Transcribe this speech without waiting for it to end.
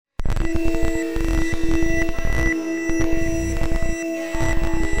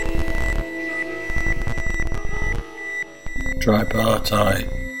Tripartite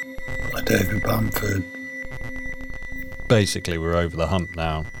by David Bamford. Basically, we're over the hump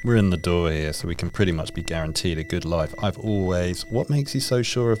now. We're in the door here, so we can pretty much be guaranteed a good life. What makes you so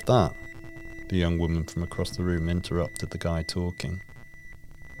sure of that? The young woman from across the room interrupted the guy talking.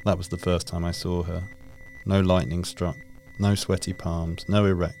 That was the first time I saw her. No lightning struck, no sweaty palms, no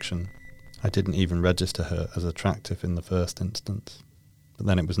erection. I didn't even register her as attractive in the first instance. But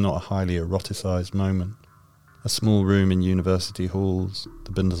then it was not a highly eroticised moment. A small room in university halls,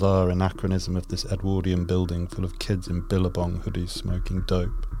 the bizarre anachronism of this Edwardian building full of kids in billabong hoodies smoking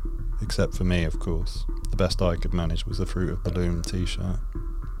dope. Except for me, of course. The best I could manage was a Fruit of the Loom t-shirt.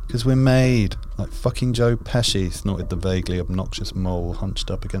 "'Cause we're made, like fucking Joe Pesci," snorted the vaguely obnoxious mole hunched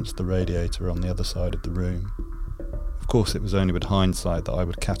up against the radiator on the other side of the room. Of course it was only with hindsight that I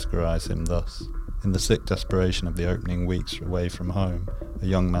would categorise him thus. In the sick desperation of the opening weeks away from home, a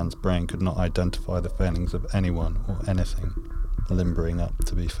young man's brain could not identify the failings of anyone or anything, limbering up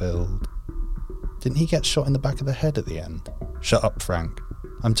to be filled. "Didn't he get shot in the back of the head at the end?" "Shut up, Frank.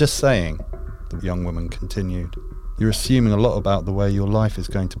 I'm just saying," the young woman continued. "You're assuming a lot about the way your life is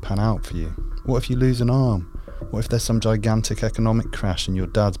going to pan out for you. What if you lose an arm? What if there's some gigantic economic crash and your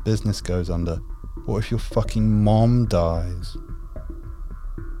dad's business goes under? What if your fucking mom dies?"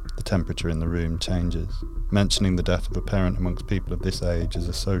 The temperature in the room changes. Mentioning the death of a parent amongst people of this age is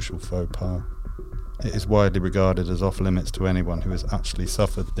a social faux pas. It is widely regarded as off limits to anyone who has actually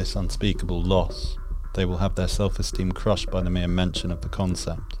suffered this unspeakable loss. They will have their self-esteem crushed by the mere mention of the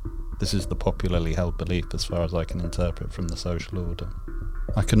concept. This is the popularly held belief as far as I can interpret from the social order.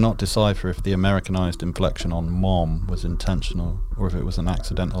 I could not decipher if the Americanized inflection on mom was intentional or if it was an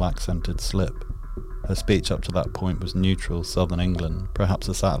accidental accented slip. Her speech up to that point was neutral southern England, perhaps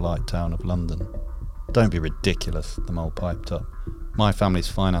a satellite town of London. "Don't be ridiculous," the mole piped up. "My family's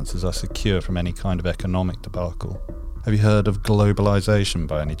finances are secure from any kind of economic debacle. Have you heard of globalisation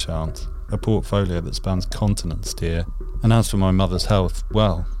by any chance? A portfolio that spans continents, dear. And as for my mother's health,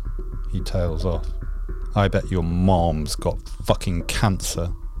 well," he tails off. "I bet your mom's got fucking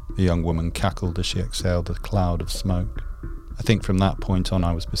cancer," the young woman cackled as she exhaled a cloud of smoke. I think from that point on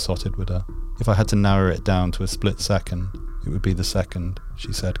I was besotted with her. If I had to narrow it down to a split second, it would be the second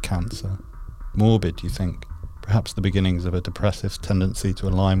she said cancer. Morbid, you think? Perhaps the beginnings of a depressive tendency to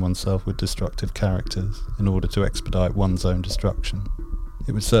align oneself with destructive characters in order to expedite one's own destruction.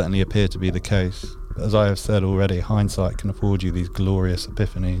 It would certainly appear to be the case, but as I have said already, hindsight can afford you these glorious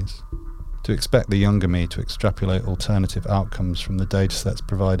epiphanies. To expect the younger me to extrapolate alternative outcomes from the datasets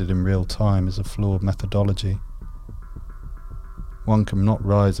provided in real time is a flawed methodology. One cannot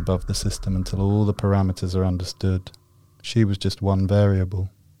rise above the system until all the parameters are understood. She was just one variable,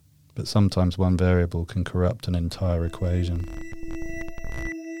 but sometimes one variable can corrupt an entire equation.